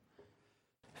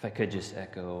If I could just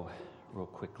echo real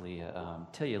quickly,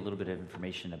 tell you a little bit of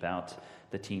information about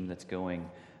the team that's going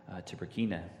to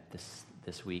Burkina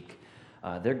this week.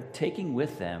 They're taking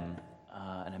with them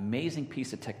an amazing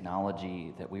piece of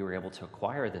technology that we were able to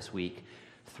acquire this week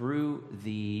through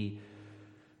the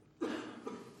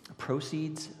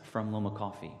proceeds from Loma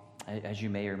Coffee. As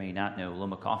you may or may not know,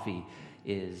 Loma Coffee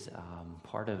is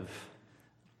part of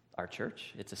our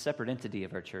church. It's a separate entity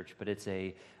of our church, but it's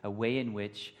a way in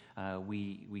which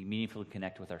we meaningfully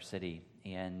connect with our city.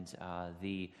 And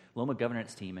the Loma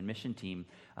governance team and mission team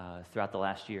throughout the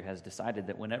last year has decided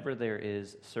that whenever there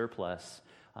is surplus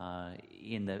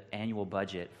in the annual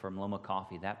budget from Loma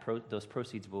Coffee, those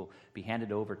proceeds will be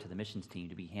handed over to the missions team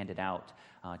to be handed out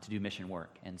to do mission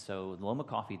work. And so Loma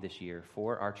Coffee this year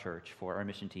for our church, for our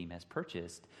mission team, has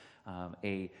purchased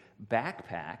a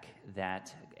backpack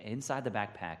that inside the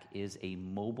backpack is a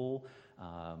mobile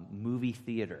movie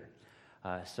theater.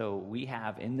 So we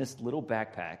have in this little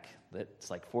backpack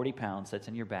that's like 40 pounds, that's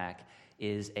in your back,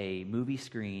 is a movie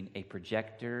screen, a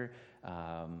projector,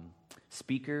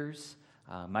 speakers,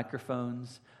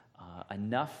 microphones,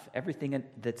 everything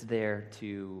that's there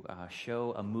to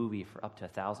show a movie for up to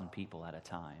 1,000 people at a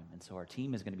time. And so our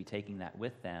team is going to be taking that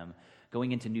with them,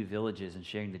 going into new villages and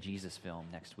sharing the Jesus film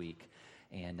next week.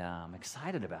 And I'm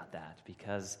excited about that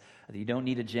because you don't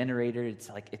need a generator.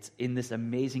 It's in this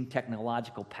amazing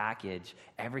technological package,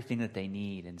 everything that they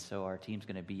need. And so our team's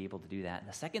going to be able to do that. And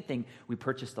the second thing we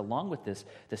purchased along with this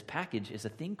package is a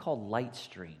thing called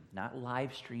Lightstream. Not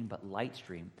Livestream, but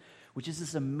Lightstream, which is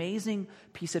this amazing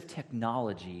piece of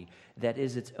technology that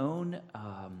is its own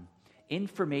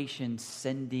information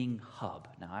sending hub.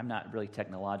 Now, I'm not really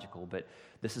technological, but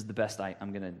this is the best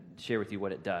I'm going to share with you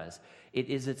what it does. It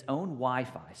is its own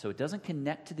Wi-Fi, so it doesn't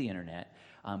connect to the internet,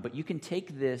 but you can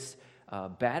take this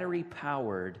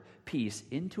battery-powered piece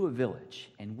into a village,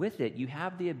 and with it, you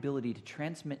have the ability to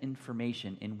transmit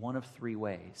information in one of three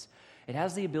ways. It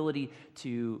has the ability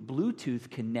to Bluetooth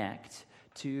connect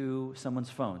to someone's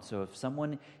phone. So if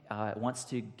someone wants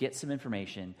to get some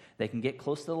information, they can get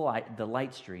close to the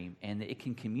light stream, and it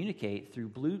can communicate through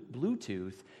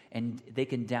Bluetooth, and they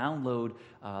can download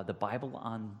the Bible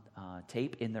on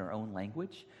tape in their own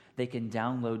language. They can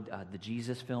download the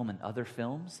Jesus film and other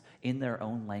films in their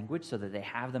own language so that they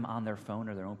have them on their phone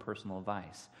or their own personal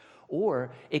device.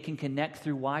 Or it can connect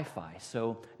through Wi-Fi,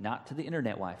 so not to the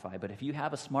internet Wi-Fi, but if you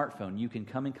have a smartphone, you can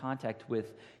come in contact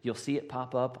with, you'll see it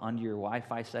pop up under your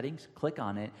Wi-Fi settings, click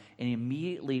on it, and it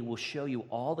immediately will show you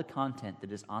all the content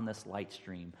that is on this light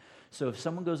stream. So if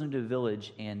someone goes into a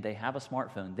village and they have a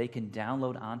smartphone, they can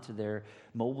download onto their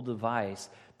mobile device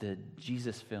the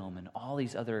Jesus film and all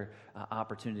these other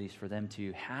opportunities for them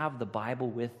to have the Bible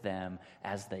with them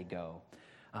as they go.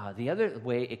 The other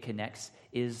way it connects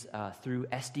is through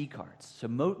SD cards. So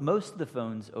most of the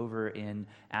phones over in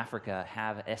Africa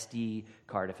have an SD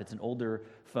card if it's an older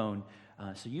phone.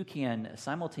 So you can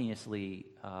simultaneously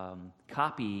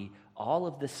copy all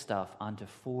of this stuff onto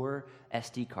 4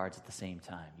 SD cards at the same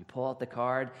time. You pull out the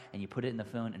card and you put it in the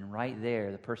phone, and right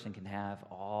there the person can have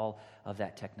all of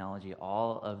that technology,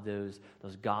 all of those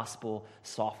gospel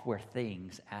software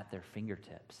things at their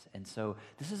fingertips. And so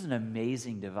this is an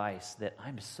amazing device that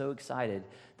I'm so excited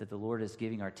that the Lord is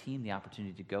giving our team the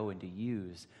opportunity to go and to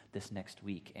use this next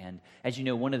week. And as you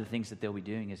know, one of the things that they'll be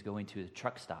doing is going to the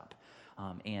truck stop.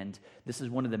 And this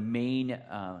is one of the main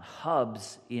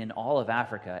hubs in all of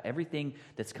Africa. Everything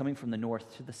that's coming from the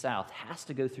north to the south has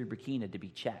to go through Burkina to be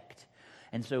checked.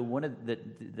 And so one of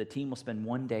the team will spend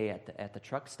one day at the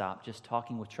truck stop just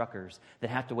talking with truckers that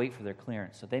have to wait for their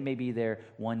clearance. So they may be there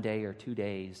 1 day or 2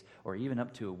 days or even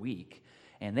up to a week.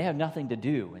 And they have nothing to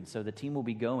do. And so the team will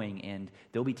be going, and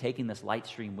they'll be taking this light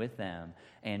stream with them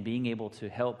and being able to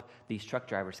help these truck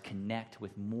drivers connect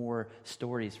with more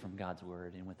stories from God's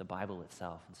Word and with the Bible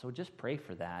itself. And so just pray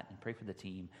for that and pray for the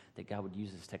team that God would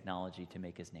use this technology to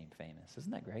make His name famous.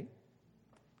 Isn't that great?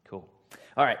 Cool.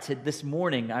 All right, so this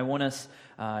morning I want us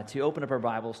to open up our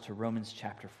Bibles to Romans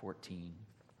chapter 14.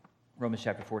 Romans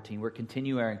chapter 14. We're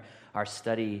continuing our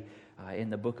study in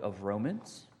the book of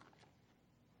Romans.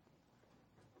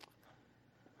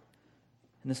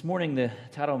 And this morning, the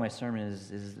title of my sermon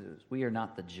is We Are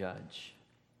Not the Judge.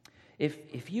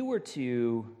 If you were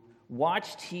to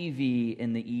watch TV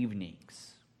in the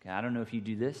evenings, okay, I don't know if you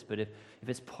do this, but if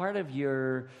it's part of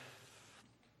your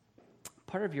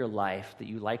life that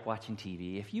you like watching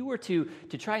TV, if you were to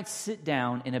try and sit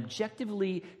down and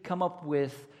objectively come up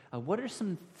with what are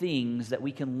some things that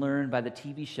we can learn by the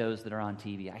TV shows that are on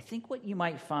TV, I think what you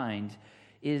might find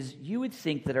is you would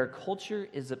think that our culture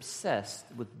is obsessed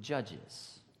with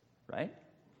judges, right?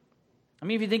 I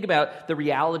mean, if you think about the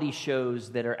reality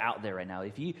shows that are out there right now,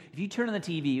 if you turn on the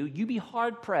TV, you'd be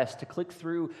hard-pressed to click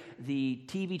through the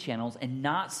TV channels and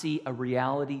not see a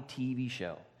reality TV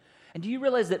show. And do you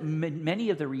realize that many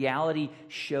of the reality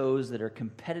shows that are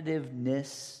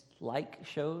competitiveness-like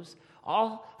shows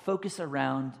all focus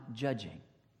around judging?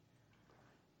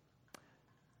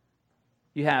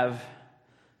 You have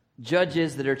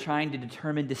judges that are trying to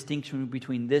determine distinction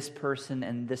between this person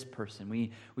and this person. We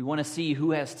want to see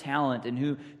who has talent and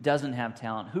who doesn't have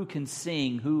talent, who can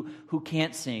sing, who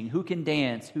can't sing, who can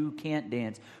dance, who can't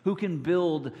dance, who can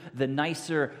build the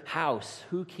nicer house,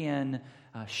 who can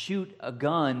shoot a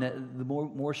gun the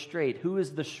more straight, who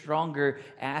is the stronger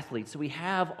athlete. So we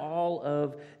have all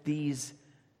of these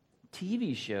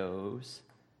TV shows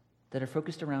that are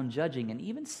focused around judging, and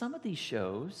even some of these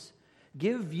shows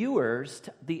give viewers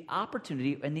the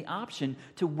opportunity and the option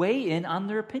to weigh in on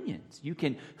their opinions. You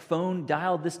can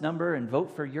dial this number and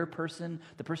vote for your person,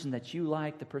 the person that you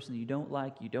like, the person you don't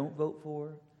like, you don't vote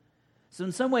for. So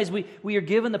in some ways, we are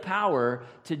given the power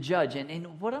to judge.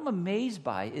 And what I'm amazed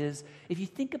by is, if you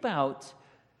think about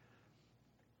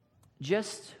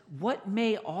just what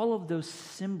may all of those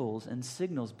symbols and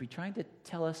signals be trying to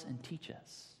tell us and teach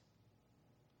us.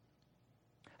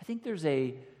 I think there's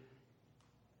a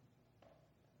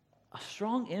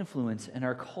strong influence in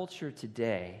our culture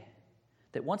today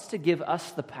that wants to give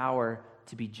us the power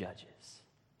to be judges.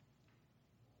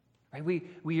 Right?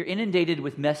 We are inundated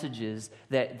with messages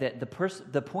that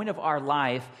the point of our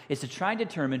life is to try and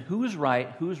determine who's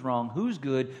right, who's wrong, who's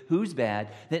good, who's bad.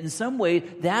 That in some way,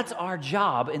 that's our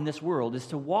job in this world, is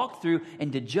to walk through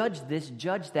and to judge this,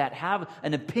 judge that, have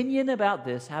an opinion about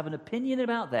this, have an opinion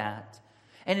about that.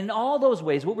 And in all those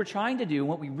ways, what we're trying to do, and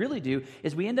what we really do,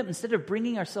 is we end up, instead of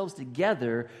bringing ourselves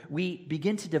together, we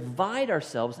begin to divide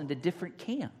ourselves into different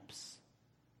camps.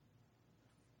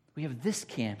 We have this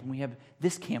camp, and we have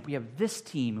this camp, we have this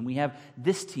team, and we have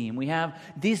this team. We have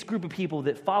this group of people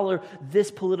that follow this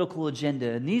political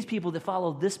agenda, and these people that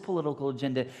follow this political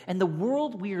agenda. And the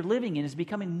world we are living in is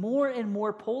becoming more and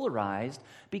more polarized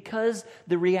because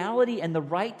the reality and the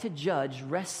right to judge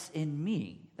rests in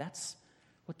me. That's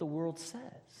what the world says.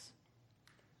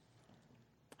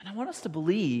 And I want us to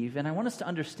believe, and I want us to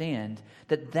understand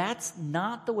that that's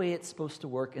not the way it's supposed to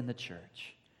work in the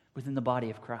church, within the body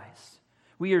of Christ.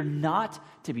 We are not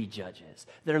to be judges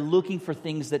that are looking for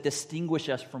things that distinguish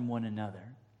us from one another.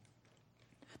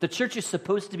 The church is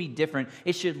supposed to be different.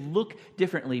 It should look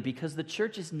differently, because the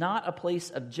church is not a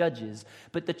place of judges,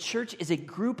 but the church is a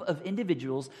group of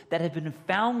individuals that have been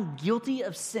found guilty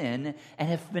of sin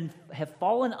and have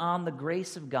fallen on the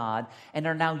grace of God and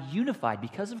are now unified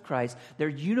because of Christ. They're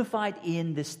unified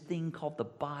in this thing called the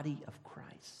body of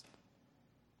Christ.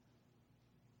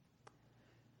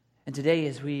 And today,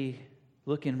 as we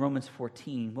look in Romans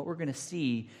 14, what we're going to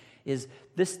see is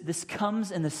this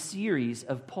comes in the series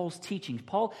of Paul's teachings.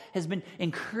 Paul has been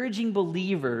encouraging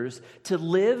believers to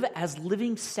live as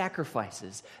living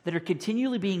sacrifices that are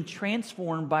continually being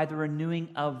transformed by the renewing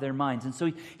of their minds. And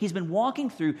so he's been walking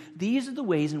through, these are the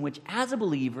ways in which, as a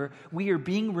believer, we are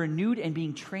being renewed and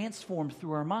being transformed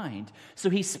through our mind. So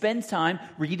he spends time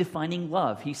redefining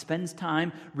love. He spends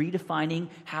time redefining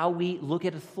how we look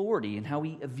at authority and how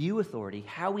we view authority,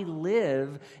 how we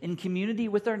live in community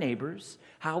with our neighbors,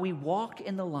 how we walk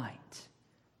in the light.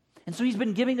 And so he's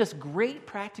been giving us great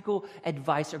practical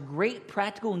advice, or great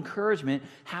practical encouragement,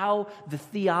 how the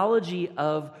theology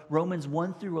of Romans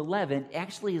 1 through 11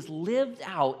 actually is lived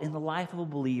out in the life of a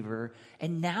believer.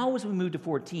 And now, as we move to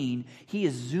 14, he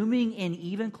is zooming in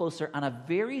even closer on a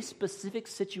very specific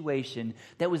situation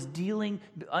that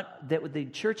that the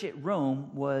church at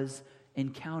Rome was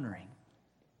encountering.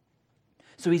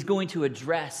 So he's going to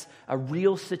address a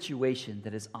real situation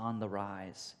that is on the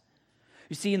rise.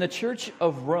 You see, in the church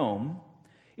of Rome,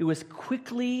 it was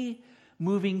quickly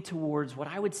moving towards what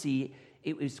I would see,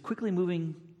 it was quickly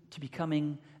moving to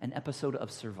becoming an episode of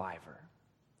Survivor.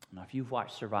 Now, if you've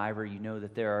watched Survivor, you know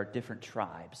that there are different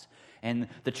tribes. And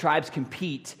the tribes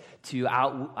compete to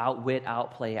outwit,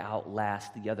 outplay,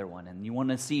 outlast the other one. And you want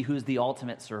to see who's the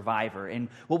ultimate survivor. And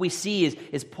what we see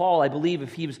is Paul, I believe,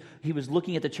 if he was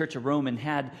looking at the church of Rome and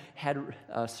had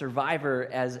Survivor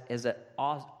as an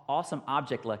awesome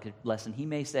object lesson, he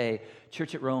may say,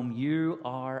 Church at Rome, you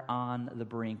are on the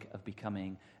brink of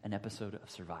becoming an episode of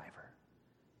Survivor.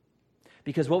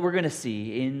 Because what we're going to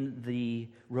see in the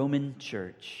Roman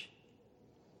church,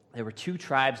 there were two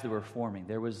tribes that were forming.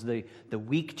 There was the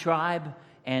weak tribe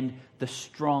and the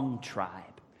strong tribe.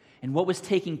 And what was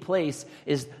taking place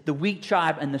is the weak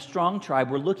tribe and the strong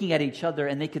tribe were looking at each other,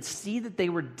 and they could see that they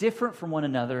were different from one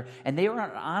another, and they were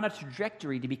on a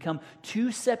trajectory to become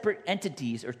two separate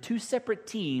entities or two separate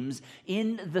teams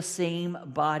in the same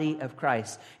body of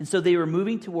Christ. And so they were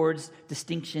moving towards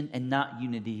distinction and not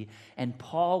unity. And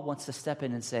Paul wants to step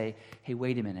in and say, hey,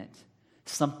 wait a minute.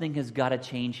 Something has got to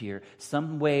change here.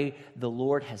 Some way the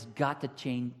Lord has got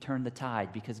to turn the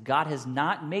tide, because God has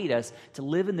not made us to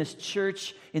live in this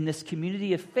church, in this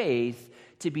community of faith,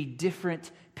 to be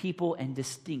different people and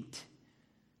distinct,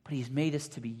 but He's made us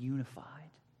to be unified.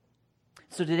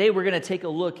 So today we're going to take a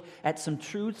look at some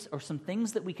truths or some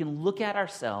things that we can look at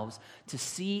ourselves to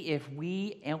see if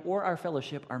we or our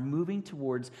fellowship are moving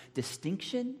towards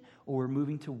distinction or we're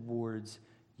moving towards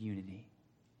unity.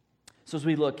 So as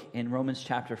we look in Romans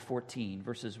chapter 14,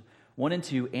 verses 1 and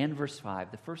 2 and verse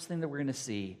 5, the first thing that we're going to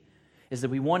see is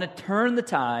that we want to turn the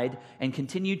tide and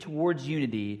continue towards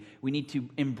unity. We need to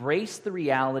embrace the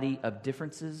reality of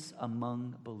differences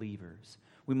among believers.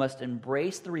 We must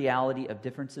embrace the reality of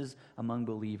differences among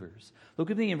believers. Look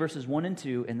with me in verses 1 and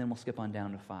 2, and then we'll skip on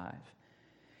down to 5.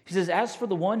 He says, as for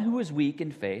the one who is weak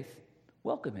in faith,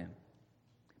 welcome him,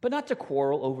 but not to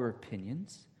quarrel over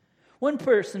opinions. One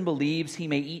person believes he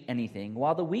may eat anything,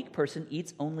 while the weak person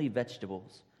eats only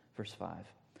vegetables. Verse 5.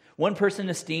 One person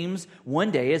esteems one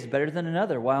day as better than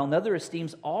another, while another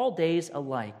esteems all days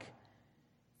alike.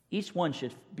 Each one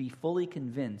should be fully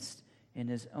convinced in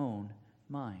his own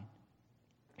mind.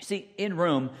 See, in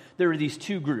Rome, there were these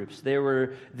two groups. There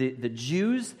were the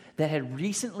Jews that had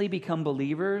recently become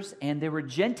believers, and there were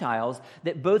Gentiles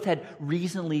that both had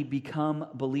recently become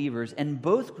believers. And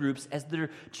both groups, as they're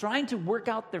trying to work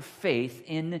out their faith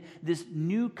in this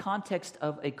new context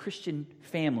of a Christian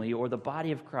family or the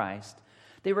body of Christ,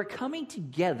 they were coming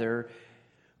together,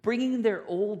 bringing their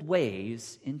old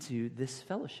ways into this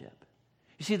fellowship.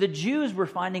 You see, the Jews were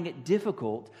finding it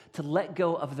difficult to let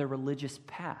go of their religious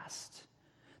past.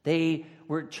 They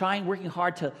were working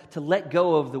hard to let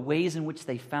go of the ways in which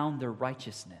they found their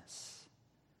righteousness.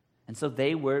 And so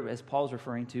they were, as Paul's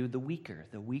referring to, the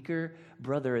weaker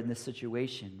brother in this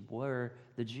situation were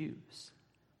the Jews.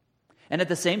 And at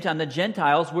the same time, the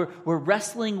Gentiles were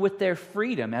wrestling with their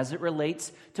freedom as it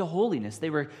relates to holiness.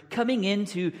 They were coming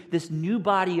into this new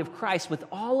body of Christ with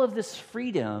all of this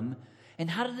freedom. And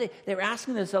they were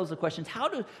asking themselves the questions, how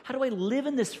do I live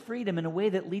in this freedom in a way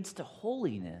that leads to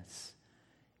holiness?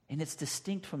 And it's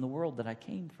distinct from the world that I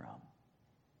came from.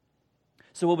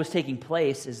 So what was taking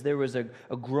place is there was a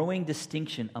growing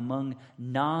distinction among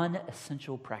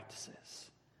non-essential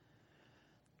practices.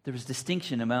 There was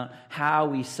distinction about how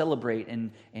we celebrate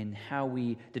and how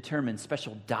we determine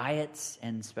special diets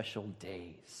and special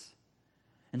days.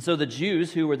 And so the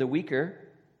Jews, who were the weaker,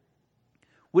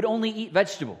 would only eat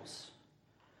vegetables.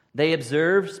 They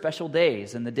observed special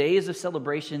days, and the days of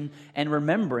celebration and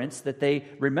remembrance that they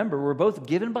remember were both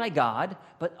given by God,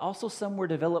 but also some were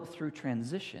developed through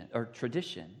transition or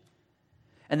tradition.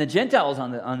 And the Gentiles,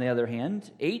 on the other hand,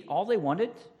 ate all they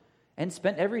wanted and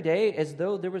spent every day as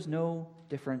though there was no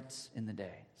difference in the days.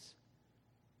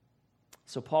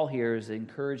 So Paul here is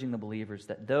encouraging the believers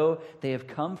that though they have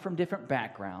come from different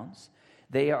backgrounds,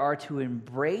 they are to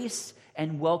embrace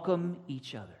and welcome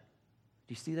each other.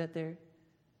 Do you see that there?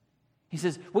 He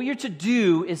says, what you're to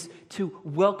do is to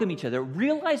welcome each other.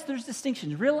 Realize there's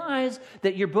distinctions. Realize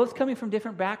that you're both coming from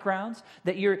different backgrounds,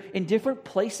 that you're in different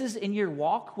places in your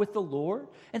walk with the Lord.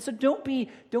 And so don't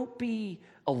be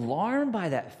alarmed by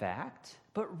that fact,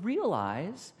 but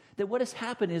realize that what has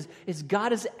happened is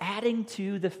God is adding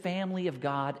to the family of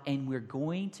God, and we're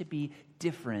going to be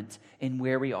different in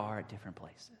where we are at different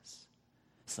places.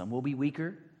 Some will be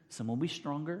weaker, some will be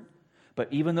stronger. But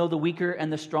even though the weaker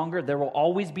and the stronger, there will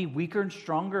always be weaker and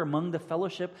stronger among the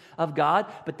fellowship of God.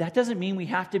 But that doesn't mean we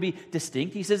have to be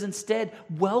distinct. He says instead,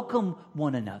 welcome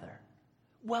one another.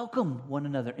 Welcome one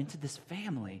another into this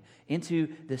family,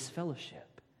 into this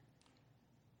fellowship.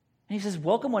 And he says,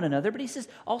 welcome one another. But he says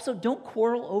also, don't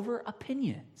quarrel over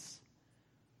opinions.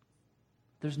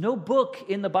 There's no book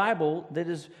in the Bible that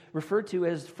is referred to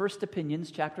as First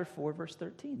Opinions, chapter 4, verse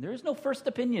 13. There is no first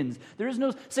opinions. There is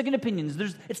no second opinions.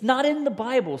 It's not in the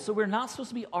Bible, so we're not supposed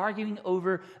to be arguing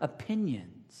over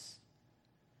opinions,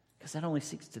 because that only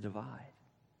seeks to divide.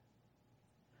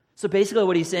 So basically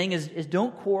what he's saying is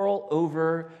don't quarrel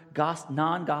over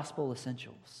non-gospel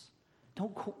essentials.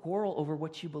 Don't quarrel over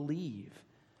what you believe.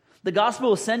 The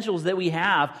gospel essentials that we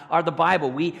have are the Bible.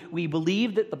 We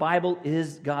believe that the Bible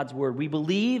is God's word. We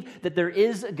believe that there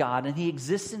is a God and he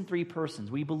exists in three persons.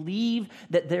 We believe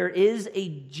that there is a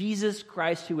Jesus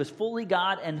Christ who is fully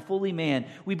God and fully man.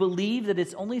 We believe that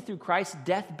it's only through Christ's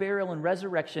death, burial, and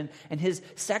resurrection and his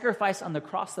sacrifice on the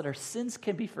cross that our sins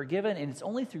can be forgiven. And it's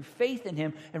only through faith in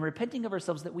him and repenting of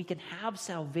ourselves that we can have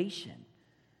salvation.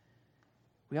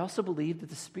 We also believe that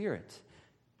the Spirit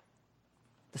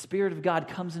of God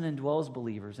comes in and dwells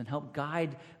believers and help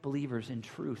guide believers in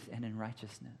truth and in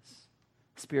righteousness.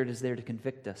 The Spirit is there to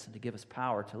convict us and to give us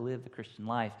power to live the Christian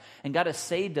life. And God has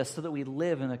saved us so that we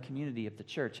live in the community of the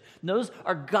church. And those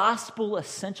are gospel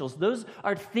essentials. Those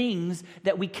are things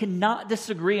that we cannot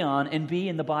disagree on and be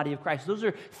in the body of Christ. Those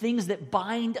are things that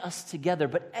bind us together.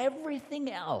 But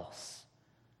everything else,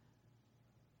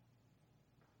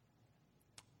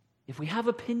 if we have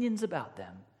opinions about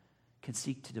them, can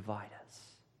seek to divide us.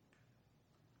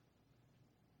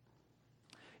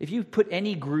 If you put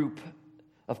any group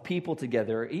of people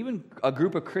together, even a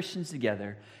group of Christians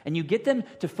together, and you get them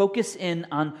to focus in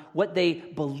on what they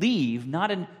believe,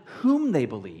 not in whom they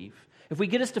believe, if we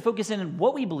get us to focus in on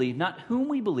what we believe, not whom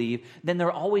we believe, then there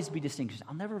will always be distinctions.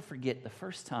 I'll never forget the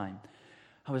first time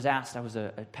I was asked, I was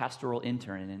a pastoral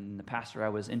intern, and the pastor I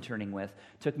was interning with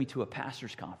took me to a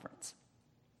pastor's conference.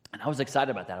 And I was excited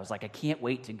about that. I was like, I can't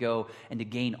wait to go and to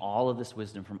gain all of this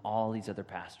wisdom from all these other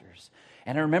pastors.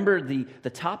 And I remember the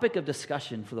topic of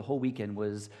discussion for the whole weekend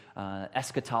was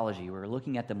eschatology. We were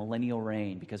looking at the millennial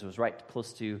reign because it was right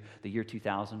close to the year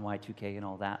 2000, Y2K and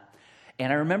all that.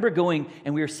 And I remember going,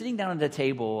 and we were sitting down at a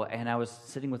table, and I was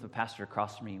sitting with a pastor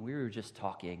across from me, and we were just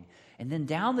talking. And then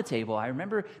down the table, I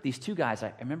remember these two guys,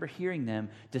 I remember hearing them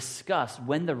discuss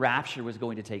when the rapture was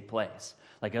going to take place.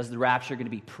 Like, is the rapture going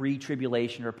to be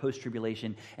pre-tribulation or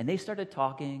post-tribulation? And they started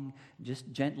talking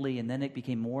just gently, and then it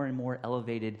became more and more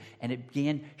elevated, and it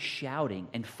began shouting.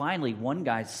 And finally, one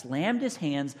guy slammed his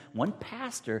hands, one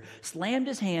pastor slammed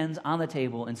his hands on the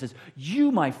table and says,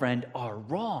 "You, my friend, are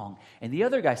wrong." And the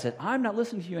other guy said, "I'm not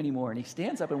listening to you anymore." And he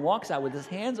stands up and walks out with his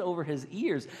hands over his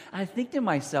ears. I think to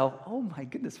myself, oh my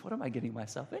goodness, what am I getting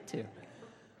myself into?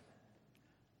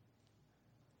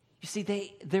 You see,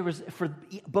 there was, for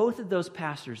both of those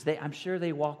pastors, I'm sure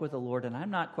they walk with the Lord, and I'm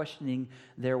not questioning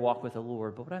their walk with the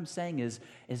Lord, but what I'm saying is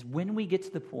when we get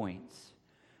to the point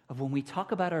of when we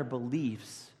talk about our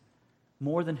beliefs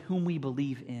more than whom we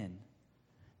believe in,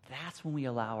 that's when we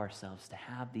allow ourselves to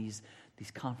have these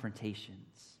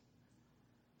confrontations.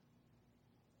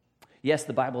 Yes,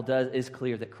 the Bible is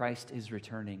clear that Christ is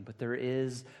returning, but there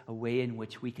is a way in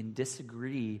which we can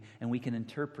disagree and we can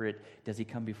interpret, does he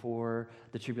come before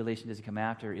the tribulation? Does he come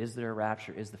after? Is there a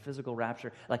rapture? Is the physical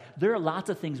rapture? Like, there are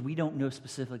lots of things we don't know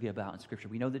specifically about in Scripture.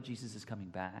 We know that Jesus is coming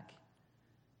back.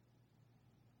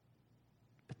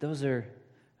 But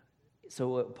so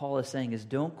what Paul is saying is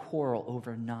don't quarrel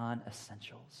over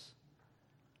non-essentials.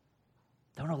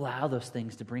 Don't allow those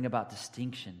things to bring about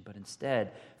distinction, but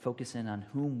instead focus in on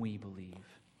whom we believe.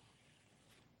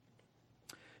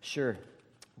 Sure,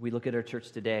 we look at our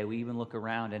church today, we even look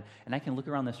around, and I can look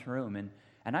around this room,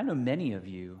 and I know many of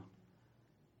you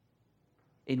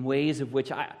in ways of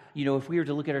which, if we were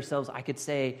to look at ourselves, I could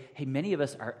say, hey, many of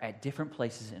us are at different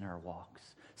places in our walks.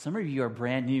 Some of you are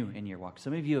brand new in your walk.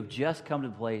 Some of you have just come to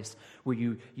the place where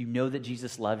you know that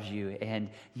Jesus loves you and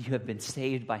you have been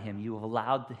saved by him. You have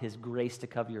allowed his grace to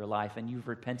cover your life, and you've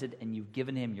repented and you've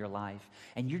given him your life,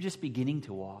 and you're just beginning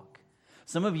to walk.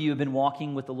 Some of you have been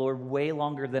walking with the Lord way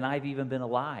longer than I've even been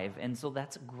alive, and so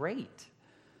that's great.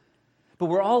 But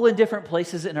we're all in different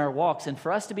places in our walks, and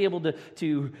for us to be able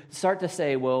to start to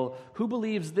say, well, who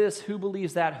believes this, who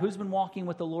believes that, who's been walking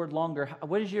with the Lord longer,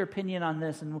 what is your opinion on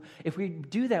this? And if we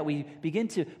do that, we begin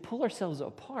to pull ourselves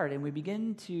apart, and we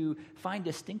begin to find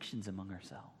distinctions among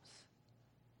ourselves.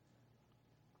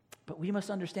 But we must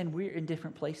understand we're in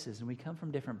different places, and we come from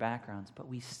different backgrounds, but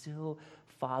we still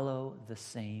follow the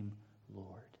same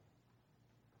Lord.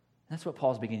 That's what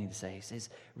Paul's beginning to say. He says,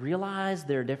 realize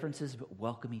there are differences, but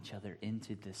welcome each other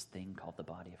into this thing called the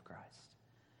body of Christ.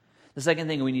 The second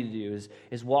thing we need to do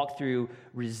is walk through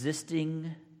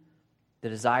resisting the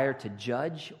desire to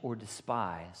judge or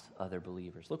despise other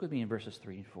believers. Look with me in verses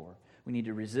 3 and 4. We need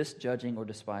to resist judging or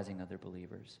despising other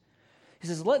believers. He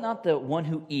says, let not the one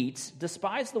who eats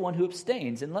despise the one who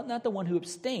abstains, and let not the one who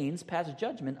abstains pass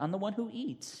judgment on the one who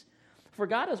eats, for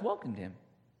God has welcomed him.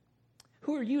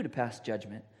 Who are you to pass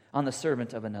judgment on the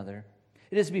servant of another?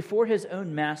 It is before his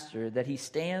own master that he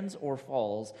stands or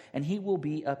falls, and he will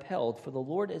be upheld, for the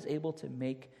Lord is able to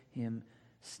make him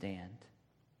stand.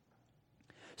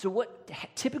 So what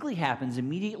typically happens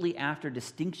immediately after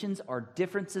distinctions or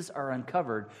differences are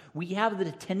uncovered, we have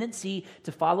the tendency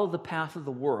to follow the path of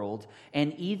the world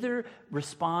and either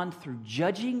respond through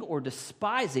judging or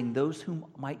despising those who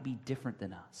might be different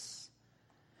than us.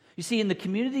 You see, in the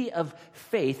community of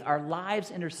faith, our lives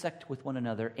intersect with one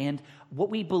another, and what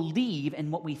we believe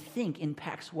and what we think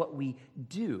impacts what we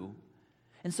do.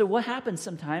 And so what happens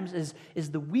sometimes is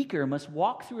the weaker must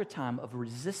walk through a time of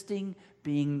resisting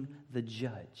being the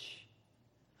judge.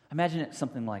 Imagine it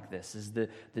something like this, as the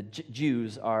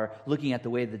Jews are looking at the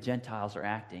way the Gentiles are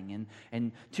acting,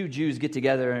 and two Jews get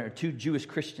together, or two Jewish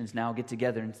Christians now get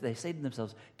together, and they say to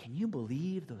themselves, can you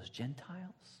believe those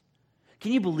Gentiles?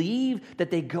 Can you believe that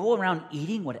they go around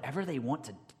eating whatever they want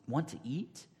to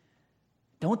eat?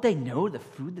 Don't they know the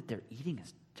food that they're eating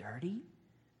is dirty?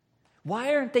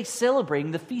 Why aren't they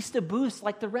celebrating the Feast of Booths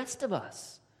like the rest of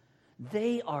us?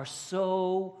 They are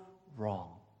so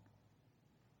wrong.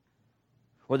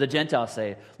 Or the Gentiles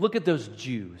say, look at those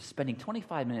Jews spending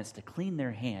 25 minutes to clean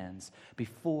their hands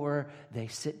before they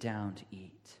sit down to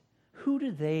eat. Who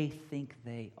do they think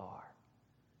they are?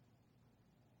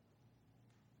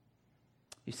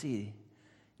 You see,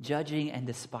 judging and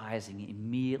despising,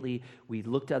 immediately we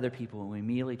look to other people and we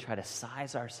immediately try to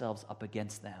size ourselves up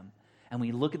against them. And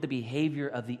we look at the behavior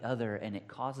of the other, and it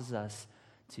causes us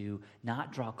to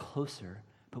not draw closer,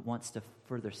 but wants to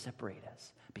further separate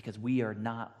us because we are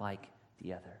not like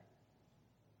the other.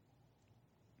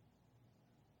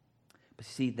 But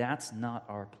see, that's not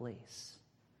our place.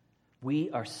 We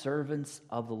are servants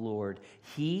of the Lord.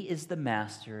 He is the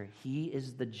master. He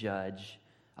is the judge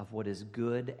of what is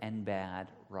good and bad,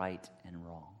 right and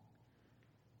wrong.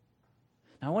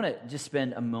 Now, I want to just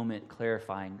spend a moment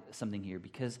clarifying something here,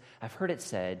 because I've heard it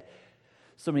said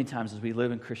so many times as we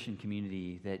live in Christian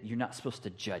community that you're not supposed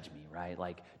to judge me, right?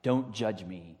 Like, don't judge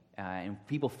me. And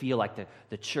people feel like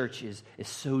the church is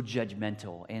so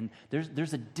judgmental. And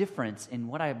there's a difference in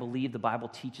what I believe the Bible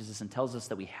teaches us and tells us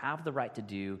that we have the right to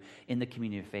do in the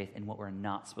community of faith and what we're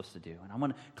not supposed to do. And I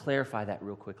want to clarify that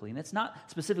real quickly. And it's not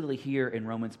specifically here in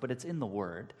Romans, but it's in the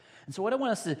Word. And so what I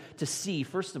want us to see,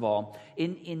 first of all,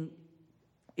 in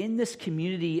this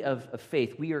community of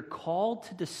faith, we are called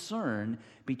to discern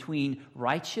between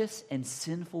righteous and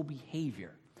sinful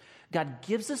behavior. God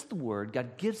gives us the Word,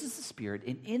 God gives us the Spirit,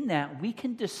 and in that we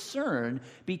can discern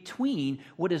between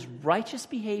what is righteous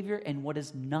behavior and what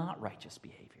is not righteous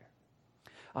behavior.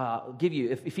 I'll give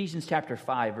you Ephesians chapter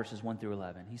 5, verses 1 through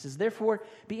 11. He says, therefore,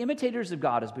 be imitators of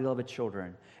God as beloved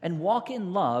children, and walk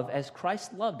in love as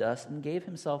Christ loved us and gave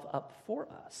himself up for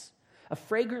us, a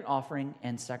fragrant offering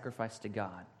and sacrifice to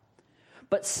God.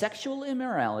 But sexual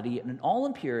immorality and all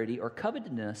impurity or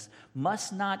covetousness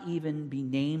must not even be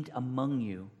named among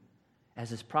you,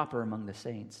 as is proper among the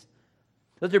saints.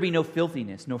 Let there be no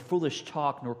filthiness, no foolish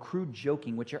talk, nor crude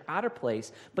joking, which are out of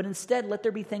place, but instead let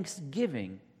there be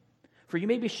thanksgiving. For you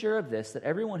may be sure of this, that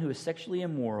everyone who is sexually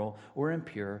immoral or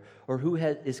impure, or who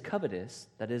is covetous,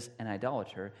 that is, an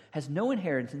idolater, has no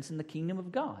inheritance in the kingdom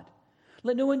of God.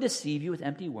 Let no one deceive you with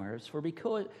empty words, for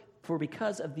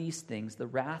because of these things the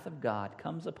wrath of God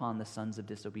comes upon the sons of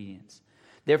disobedience.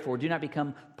 Therefore, do not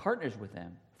become partners with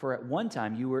them, for at one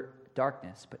time you were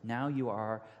darkness, but now you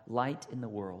are light in the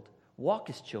world. Walk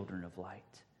as children of light,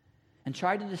 and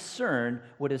try to discern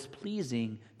what is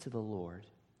pleasing to the Lord.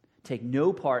 Take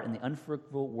no part in the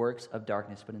unfruitful works of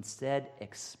darkness, but instead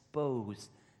expose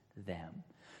them.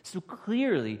 So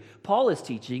clearly, Paul is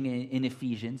teaching in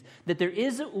Ephesians that there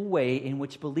is a way in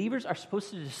which believers are supposed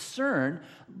to discern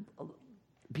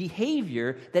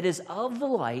behavior that is of the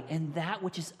light and that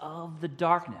which is of the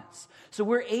darkness. So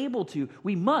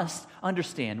we must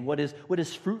understand what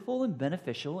is fruitful and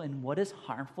beneficial and what is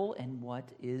harmful and what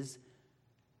is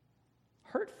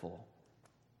hurtful.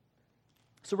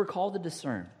 So we're called to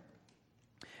discern.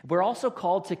 We're also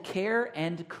called to care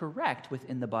and correct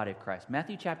within the body of Christ.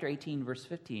 Matthew chapter 18, verse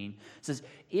 15 says,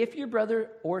 if your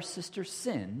brother or sister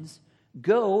sins,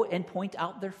 go and point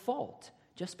out their fault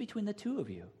just between the two of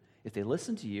you. If they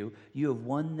listen to you, you have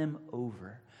won them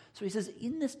over. So he says,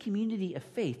 in this community of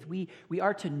faith, we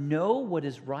are to know what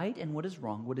is right and what is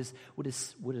wrong, what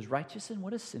is righteous and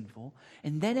what is sinful.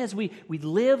 And then as we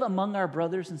live among our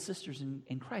brothers and sisters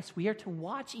in Christ, we are to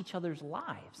watch each other's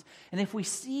lives. And if we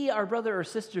see our brother or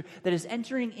sister that is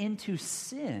entering into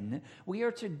sin, we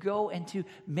are to go and to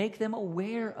make them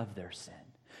aware of their sin.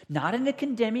 Not in a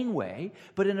condemning way,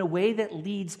 but in a way that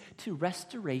leads to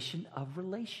restoration of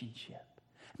relationship.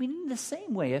 I mean, in the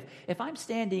same way, if I'm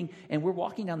standing and we're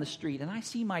walking down the street and I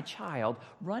see my child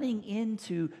running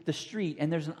into the street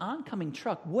and there's an oncoming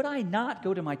truck, would I not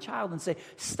go to my child and say,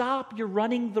 stop, you're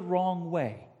running the wrong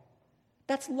way?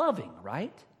 That's loving,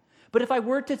 right? But if I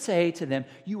were to say to them,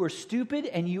 you are stupid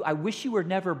and I wish you were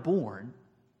never born,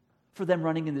 for them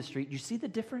running in the street, you see the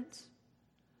difference?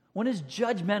 One is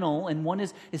judgmental and one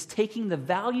is taking the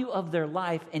value of their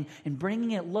life and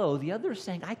bringing it low. The other is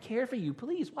saying, I care for you.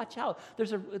 Please watch out.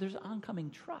 There's an oncoming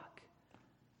truck.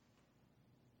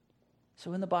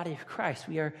 So in the body of Christ,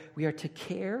 we are to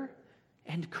care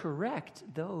and correct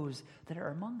those that are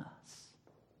among us.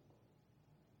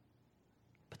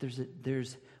 But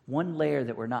there's one layer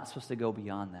that we're not supposed to go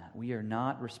beyond that. We are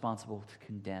not responsible to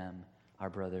condemn our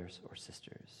brothers or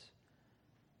sisters.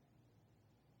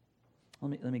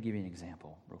 Let me give you an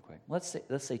example real quick.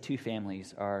 Let's say two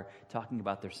families are talking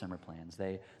about their summer plans.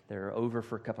 They're over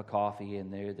for a cup of coffee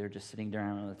and they're just sitting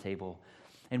down on the table.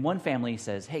 And one family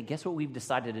says, hey, guess what we've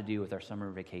decided to do with our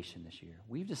summer vacation this year?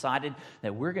 We've decided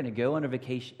that we're going to go on a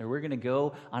vacation, or we're going to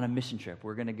go on a mission trip.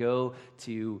 We're going to go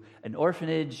to an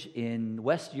orphanage in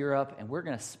West Europe, and we're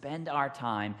going to spend our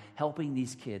time helping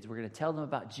these kids. We're going to tell them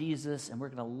about Jesus, and we're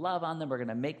going to love on them. We're going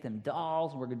to make them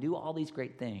dolls, and we're going to do all these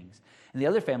great things. And the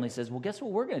other family says, well, guess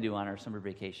what we're going to do on our summer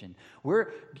vacation?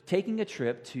 We're taking a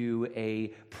trip to a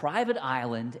private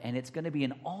island, and it's going to be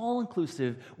an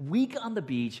all-inclusive week on the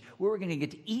beach where we're going to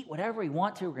get to eat whatever we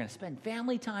want to. We're going to spend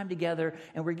family time together,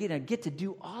 and we're going to get to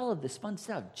do all of this fun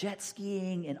stuff, jet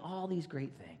skiing and all these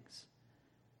great things.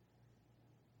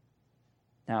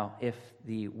 Now, if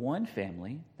the one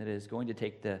family that is going to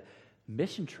take the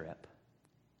mission trip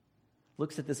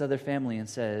looks at this other family and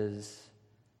says,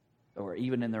 or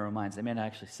even in their own minds, they may not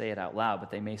actually say it out loud, but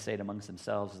they may say it amongst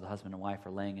themselves as the husband and wife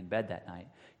are laying in bed that night,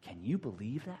 can you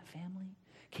believe that family?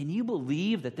 Can you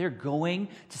believe that they're going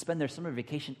to spend their summer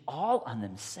vacation all on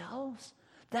themselves?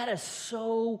 That is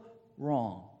so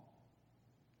wrong.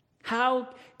 How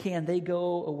can they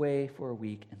go away for a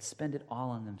week and spend it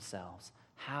all on themselves?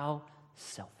 How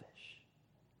selfish.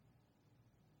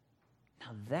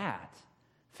 Now that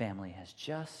family has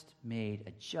just made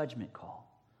a judgment call.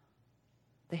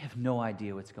 They have no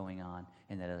idea what's going on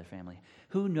in that other family.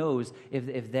 Who knows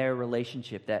if their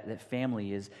relationship, that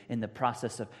family, is in the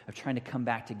process of trying to come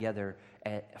back together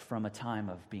from a time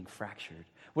of being fractured?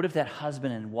 What if that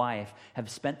husband and wife have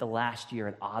spent the last year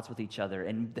at odds with each other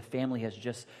and the family has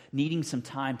just needing some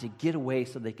time to get away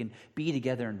so they can be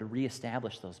together and to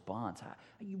reestablish those bonds?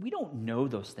 We don't know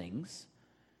those things,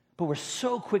 but we're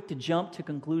so quick to jump to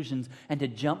conclusions and to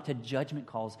jump to judgment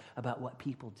calls about what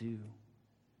people do.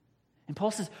 And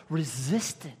Paul says,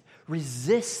 resist it.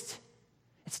 Resist.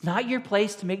 It's not your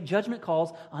place to make judgment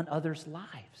calls on others'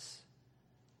 lives.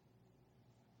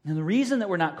 And the reason that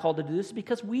we're not called to do this is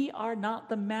because we are not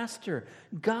the master.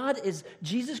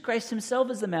 Jesus Christ himself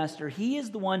is the master. He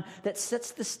is the one that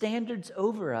sets the standards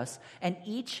over us, and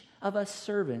each of us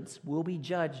servants will be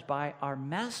judged by our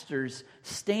master's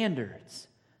standards,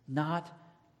 not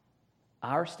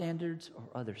our standards or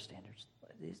other standards.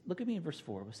 Look at me in verse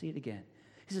 4. We'll see it again.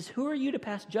 He says, who are you to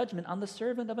pass judgment on the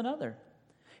servant of another?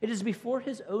 It is before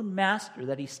his own master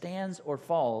that he stands or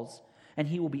falls, and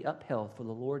he will be upheld, for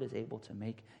the Lord is able to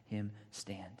make him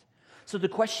stand. So the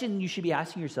question you should be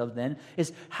asking yourself then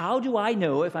is, how do I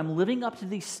know if I'm living up to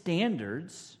these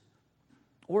standards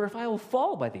or if I will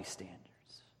fall by these standards?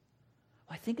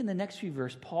 Well, I think in the next few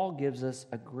verses, Paul gives us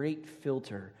a great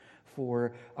filter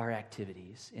for our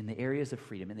activities in the areas of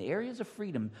freedom. In the areas of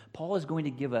freedom, Paul is going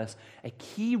to give us a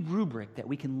key rubric that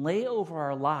we can lay over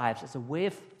our lives as a way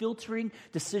of filtering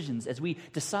decisions as we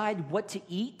decide what to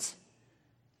eat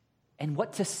and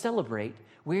what to celebrate,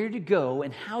 where to go,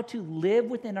 and how to live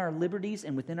within our liberties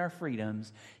and within our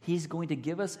freedoms. He's going to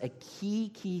give us a key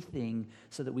thing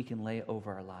so that we can lay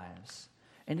over our lives.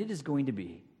 And it is going to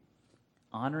be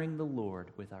honoring the Lord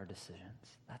with our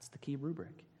decisions. That's the key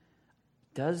rubric.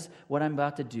 Does what I'm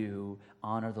about to do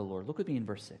honor the Lord? Look with me in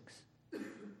verse 6.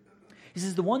 He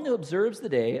says, the one who observes the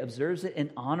day observes it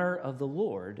in honor of the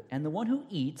Lord, and the one who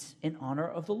eats in honor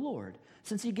of the Lord,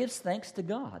 since he gives thanks to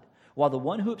God. While the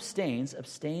one who abstains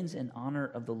in honor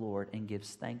of the Lord and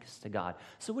gives thanks to God.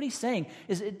 So what he's saying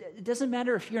is it doesn't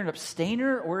matter if you're an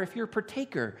abstainer or if you're a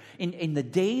partaker in the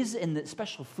days and the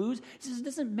special foods. He says it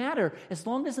doesn't matter as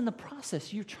long as in the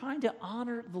process you're trying to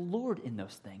honor the Lord in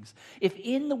those things. If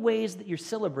in the ways that you're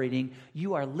celebrating,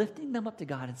 you are lifting them up to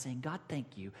God and saying, God,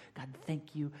 thank you. God,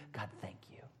 thank you. God, thank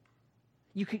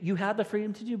you. You have the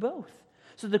freedom to do both.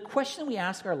 So the question we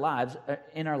ask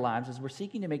in our lives as we're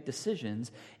seeking to make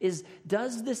decisions is,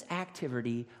 does this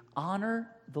activity honor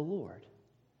the Lord?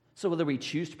 So whether we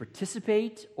choose to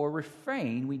participate or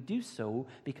refrain, we do so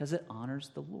because it honors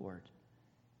the Lord.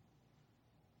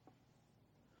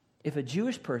 If a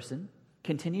Jewish person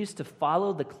continues to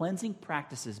follow the cleansing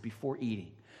practices before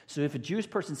eating. So if a Jewish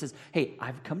person says, hey,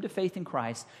 I've come to faith in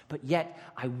Christ, but yet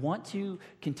I want to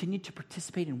continue to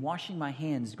participate in washing my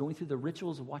hands, going through the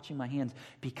rituals of washing my hands,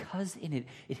 because in it,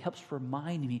 it helps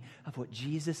remind me of what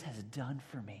Jesus has done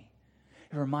for me.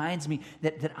 It reminds me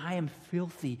that I am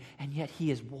filthy, and yet he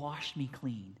has washed me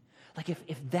clean. Like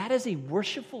if that is a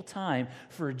worshipful time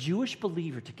for a Jewish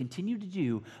believer to continue to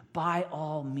do, by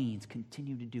all means,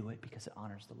 continue to do it because it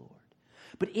honors the Lord.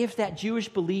 But if that Jewish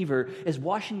believer is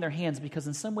washing their hands because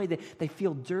in some way they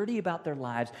feel dirty about their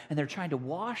lives and they're trying to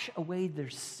wash away their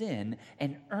sin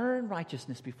and earn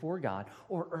righteousness before God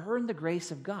or earn the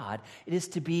grace of God, it is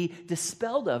to be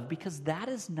dispelled of, because that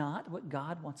is not what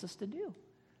God wants us to do.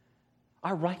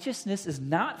 Our righteousness is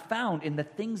not found in the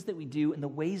things that we do and the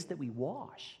ways that we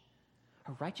wash.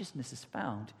 Our righteousness is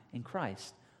found in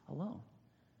Christ alone.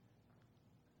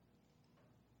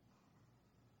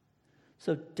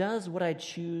 So does what I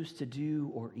choose to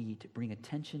do or eat bring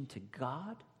attention to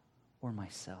God or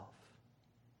myself?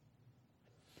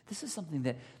 This is something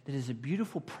that is a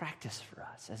beautiful practice for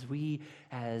us as we,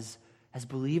 as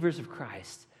believers of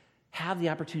Christ, have the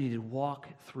opportunity to walk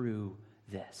through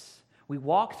this. We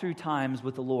walk through times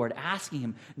with the Lord asking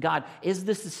him, God, is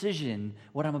this decision,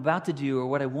 what I'm about to do or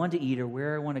what I want to eat or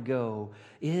where I want to go,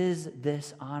 is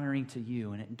this honoring to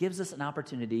you? And it gives us an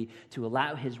opportunity to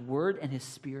allow his word and his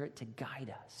spirit to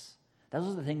guide us. Those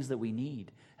are the things that we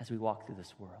need as we walk through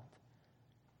this world.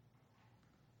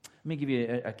 Let me give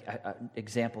you an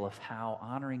example of how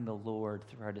honoring the Lord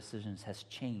through our decisions has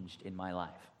changed in my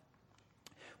life.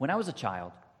 When I was a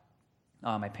child,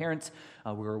 my parents,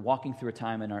 we were walking through a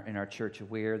time in our church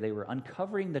where they were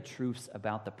uncovering the truths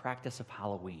about the practice of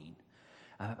Halloween,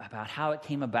 about how it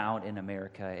came about in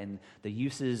America and the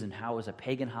uses and how it was a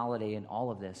pagan holiday and all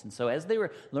of this. And so as they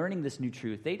were learning this new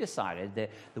truth, they decided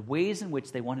that the ways in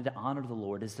which they wanted to honor the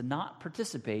Lord is to not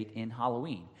participate in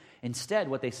Halloween. Instead,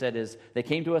 what they said is they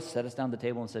came to us, set us down at the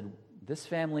table and said, this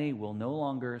family will no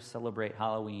longer celebrate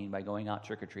Halloween by going out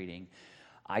trick-or-treating.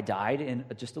 I died in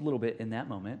just a little bit in that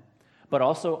moment. But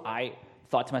also, I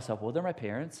thought to myself, well, they're my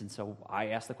parents, and so I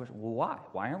asked the question, well, why?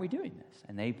 Why aren't we doing this?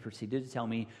 And they proceeded to tell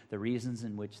me the reasons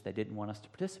in which they didn't want us to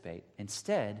participate.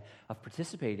 Instead of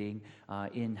participating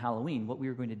in Halloween, what we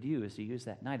were going to do is to use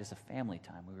that night as a family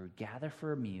time. We would gather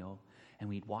for a meal, and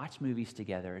we'd watch movies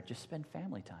together and just spend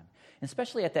family time. And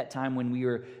especially at that time when we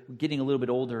were getting a little bit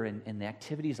older and the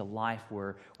activities of life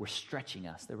were stretching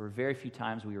us. There were very few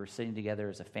times we were sitting together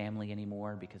as a family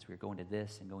anymore because we were going to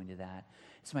this and going to that.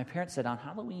 So my parents said, on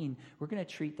Halloween, we're going to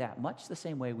treat that much the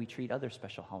same way we treat other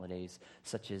special holidays,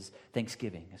 such as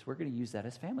Thanksgiving, as we're going to use that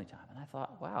as family time. And I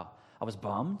thought, wow, I was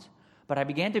bummed, but I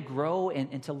began to grow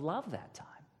and to love that time.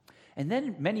 And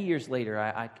then many years later,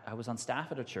 I was on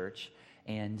staff at a church,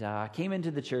 and I came into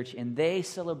the church, and they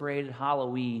celebrated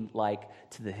Halloween like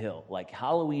to the hill. Like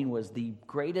Halloween was the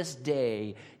greatest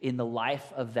day in the life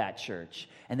of that church.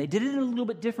 And they did it in a little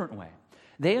bit different way.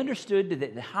 They understood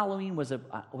that Halloween was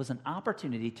an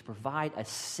opportunity to provide a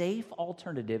safe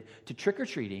alternative to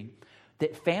trick-or-treating,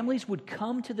 that families would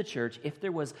come to the church if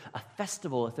there was a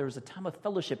festival, if there was a time of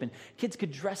fellowship, and kids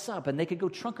could dress up and they could go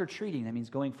trunk-or-treating. That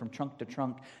means going from trunk to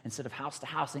trunk instead of house to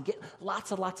house and get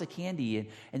lots of candy.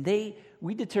 And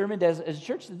we determined as a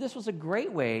church that this was a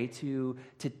great way to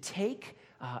take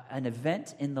an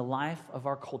event in the life of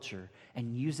our culture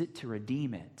and use it to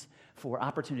redeem it for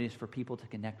opportunities for people to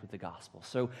connect with the gospel.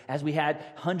 So as we had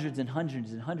hundreds and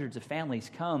hundreds and hundreds of families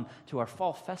come to our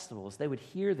fall festivals, they would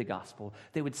hear the gospel.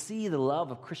 They would see the love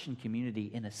of Christian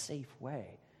community in a safe way.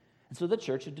 And so the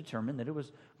church had determined that it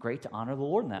was great to honor the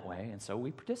Lord in that way, and so we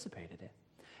participated in it.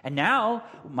 And now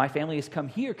my family has come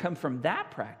from that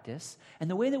practice, and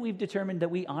the way that we've determined that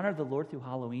we honor the Lord through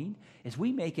Halloween is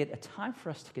we make it a time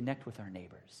for us to connect with our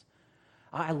neighbors.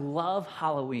 I love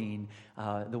Halloween,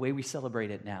 the way we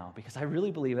celebrate it now, because I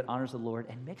really believe it honors the Lord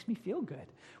and makes me feel good.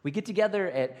 We get together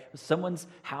at someone's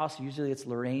house, usually it's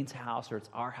Lorraine's house, or it's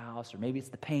our house, or maybe it's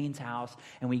the Payne's house,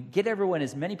 and we get everyone,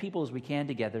 as many people as we can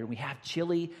together, and we have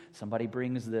chili. Somebody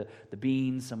brings the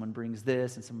beans, someone brings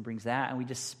this, and someone brings that, and we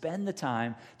just spend the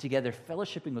time together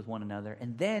fellowshipping with one another,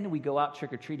 and then we go out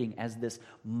trick-or-treating as this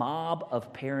mob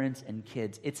of parents and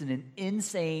kids. It's an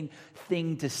insane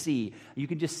thing to see. You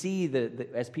can just see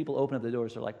as people open up the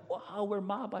doors, they're like, wow, we're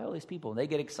mobbed by all these people. And they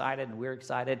get excited, and we're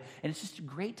excited. And it's just a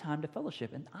great time to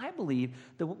fellowship. And I believe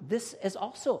that this is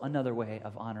also another way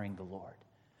of honoring the Lord.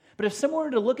 But if someone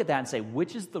were to look at that and say,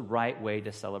 which is the right way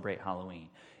to celebrate Halloween?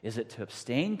 Is it to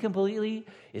abstain completely?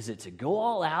 Is it to go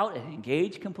all out and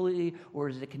engage completely? Or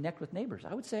is it to connect with neighbors?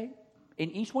 I would say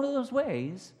in each one of those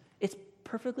ways, it's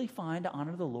perfectly fine to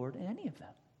honor the Lord in any of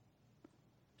them.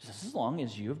 Just as long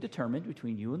as you have determined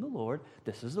between you and the Lord,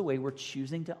 this is the way we're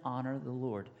choosing to honor the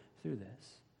Lord through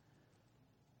this.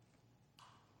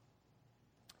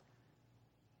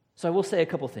 So I will say a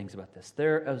couple things about this.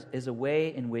 There is a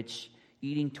way in which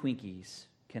eating Twinkies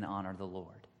can honor the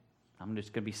Lord. I'm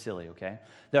just going to be silly, okay?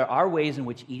 There are ways in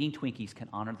which eating Twinkies can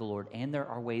honor the Lord, and there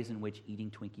are ways in which eating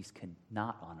Twinkies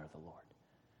cannot honor the Lord.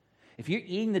 If you're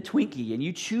eating the Twinkie and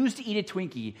you choose to eat a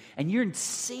Twinkie and you're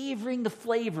savoring the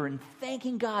flavor and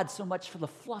thanking God so much for the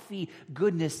fluffy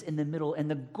goodness in the middle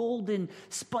and the golden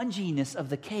sponginess of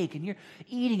the cake, and you're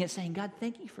eating it saying, God,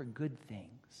 thank you for good things.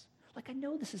 Like, I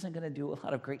know this isn't going to do a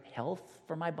lot of great health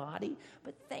for my body,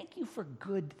 but thank you for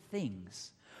good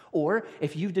things. Or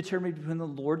if you've determined between the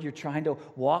Lord, you're trying to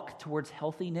walk towards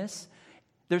healthiness,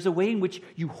 there's a way in which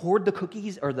you hoard the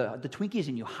cookies or the Twinkies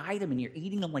and you hide them and you're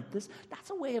eating them like this. That's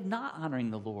a way of not honoring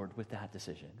the Lord with that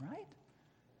decision, right?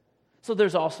 So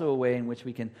there's also a way in which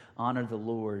we can honor the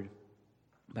Lord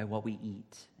by what we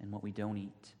eat and what we don't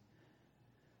eat.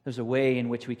 There's a way in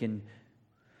which we can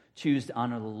choose to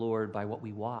honor the Lord by what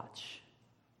we watch.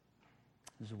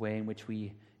 There's a way in which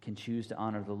we can choose to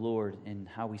honor the Lord in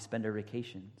how we spend our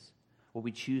vacations, what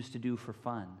we choose to do for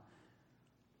fun,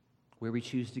 where we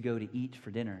choose to go to eat for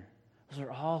dinner. Those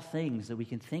are all things that we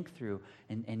can think through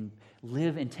and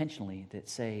live intentionally that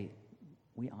say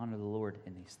we honor the Lord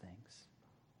in these things.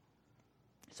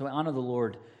 So we honor the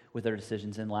Lord with our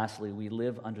decisions. And lastly, we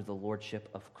live under the lordship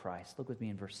of Christ. Look with me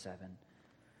in verse 7.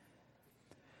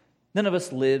 None of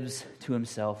us lives to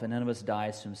himself, and none of us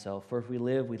dies to himself. For if we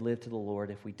live to the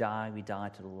Lord. If we die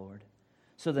to the Lord.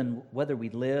 So then, whether we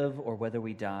live or whether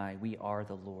we die, we are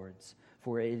the Lord's.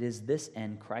 For it is this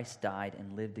end Christ died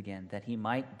and lived again, that he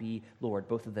might be Lord,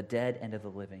 both of the dead and of the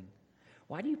living.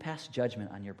 Why do you pass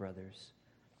judgment on your brothers?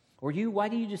 Or why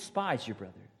do you despise your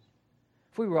brothers?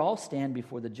 For we will all stand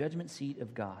before the judgment seat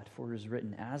of God. For it is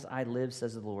written, As I live,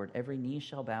 says the Lord, every knee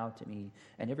shall bow to me,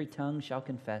 and every tongue shall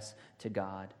confess to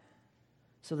God.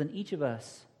 So then each of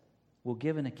us will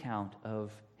give an account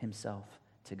of himself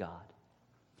to God.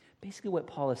 Basically what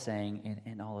Paul is saying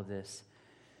in all of this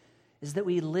is that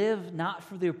we live not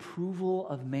for the approval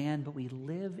of man, but we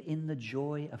live in the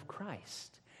joy of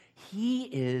Christ. He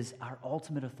is our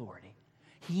ultimate authority.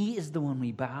 He is the one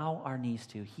we bow our knees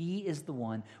to. He is the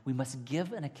one we must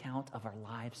give an account of our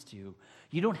lives to.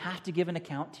 You don't have to give an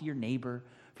account to your neighbor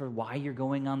for why you're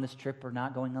going on this trip or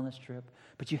not going on this trip,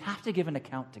 but you have to give an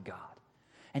account to God.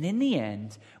 And in the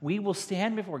end, we will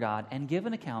stand before God and give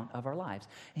an account of our lives.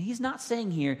 And he's not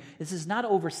saying here, this is not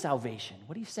over salvation.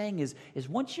 What he's saying is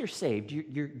once you're saved,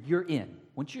 you're in.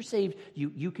 Once you're saved,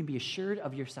 you can be assured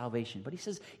of your salvation. But he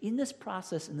says, in this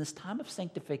process, in this time of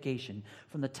sanctification,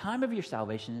 from the time of your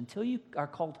salvation until you are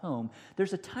called home,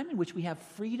 there's a time in which we have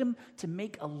freedom to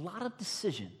make a lot of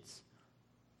decisions.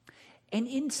 And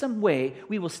in some way,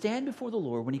 we will stand before the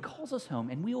Lord when he calls us home,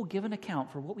 and we will give an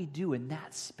account for what we do in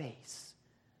that space.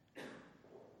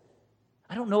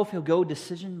 I don't know if he'll go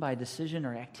decision by decision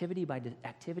or activity by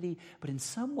activity, but in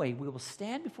some way we will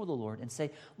stand before the Lord and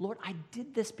say, Lord, I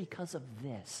did this because of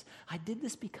this. I did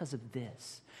this because of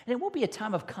this. And it won't be a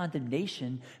time of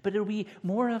condemnation, but it'll be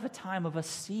more of a time of us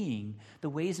seeing the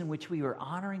ways in which we are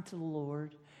honoring to the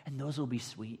Lord, and those will be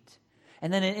sweet.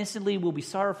 And then instantly we'll be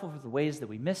sorrowful for the ways that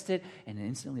we missed it, and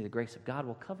instantly the grace of God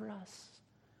will cover us.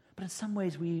 But in some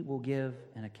ways we will give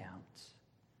an account.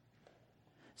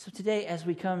 So today, as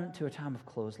we come to a time of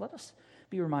close, let us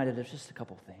be reminded of just a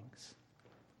couple things.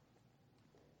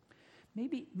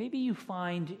 Maybe you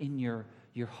find in your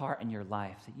heart and your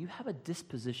life that you have a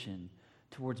disposition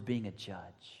towards being a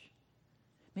judge.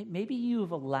 Maybe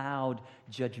you've allowed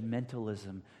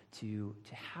judgmentalism to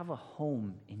have a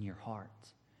home in your heart.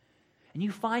 And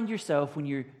you find yourself, when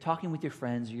you're talking with your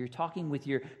friends or you're talking with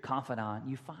your confidant,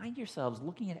 you find yourselves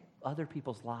looking at other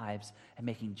people's lives and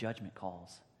making judgment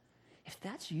calls. If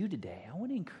that's you today, I want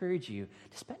to encourage you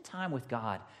to spend time with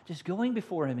God, just going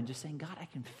before him and just saying, God, I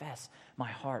confess my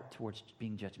heart towards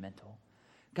being judgmental.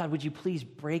 God, would you please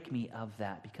break me of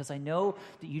that? Because I know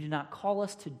that you do not call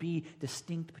us to be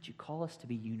distinct, but you call us to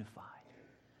be unified.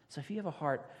 So if you have a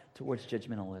heart towards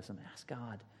judgmentalism, ask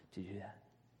God to do that.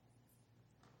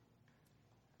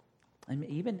 And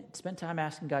even spend time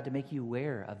asking God to make you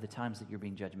aware of the times that you're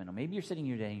being judgmental. Maybe you're sitting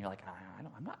here today and you're like, I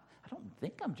don't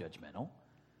think I'm judgmental.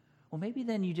 Well, maybe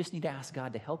then you just need to ask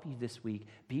God to help you this week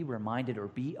be reminded or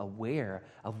be aware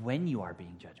of when you are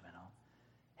being judgmental,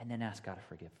 and then ask God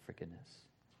for forgiveness.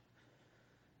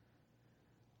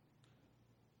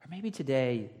 Or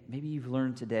maybe you've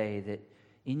learned today that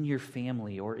in your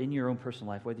family or in your own personal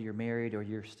life, whether you're married or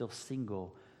you're still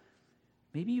single,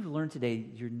 maybe you've learned today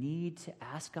your need to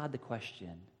ask God the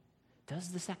question,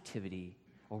 does this activity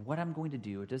or what I'm going to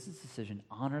do, or does this decision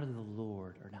honor the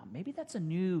Lord or not? Maybe that's a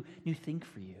new thing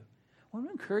for you. I want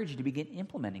to encourage you to begin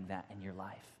implementing that in your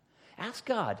life. Ask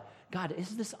God, God,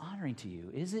 is this honoring to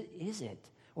you? Is it,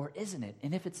 or isn't it?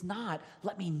 And if it's not,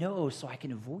 let me know so I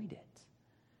can avoid it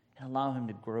and allow him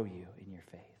to grow you in your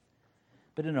faith.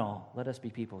 But in all, let us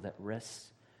be people that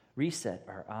reset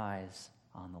our eyes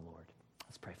on the Lord.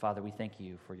 Let's pray. Father, we thank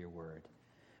you for your word.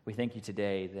 We thank you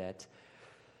today that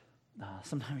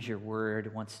sometimes your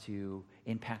word wants to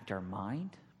impact our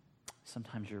mind.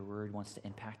 Sometimes your word wants to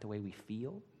impact the way we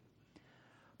feel.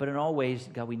 But in all ways,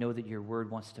 God, we know that your word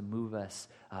wants to move us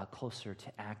closer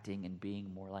to acting and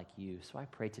being more like you. So I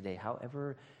pray today,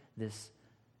 however this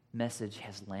message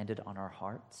has landed on our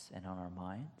hearts and on our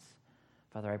minds,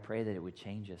 Father, I pray that it would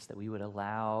change us, that we would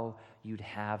allow you to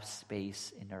have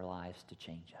space in our lives to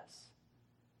change us.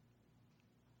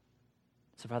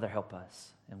 So, Father, help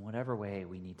us in whatever way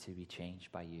we need to be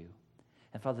changed by you.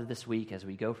 And, Father, this week, as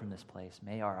we go from this place,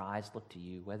 may our eyes look to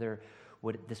you, whether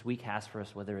what this week has for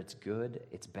us, whether it's good,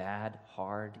 it's bad,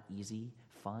 hard, easy,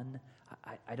 fun.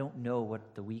 I don't know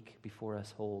what the week before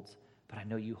us holds, but I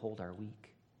know you hold our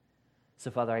week.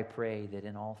 So, Father, I pray that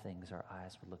in all things our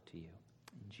eyes would look to you.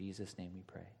 In Jesus' name we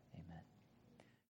pray.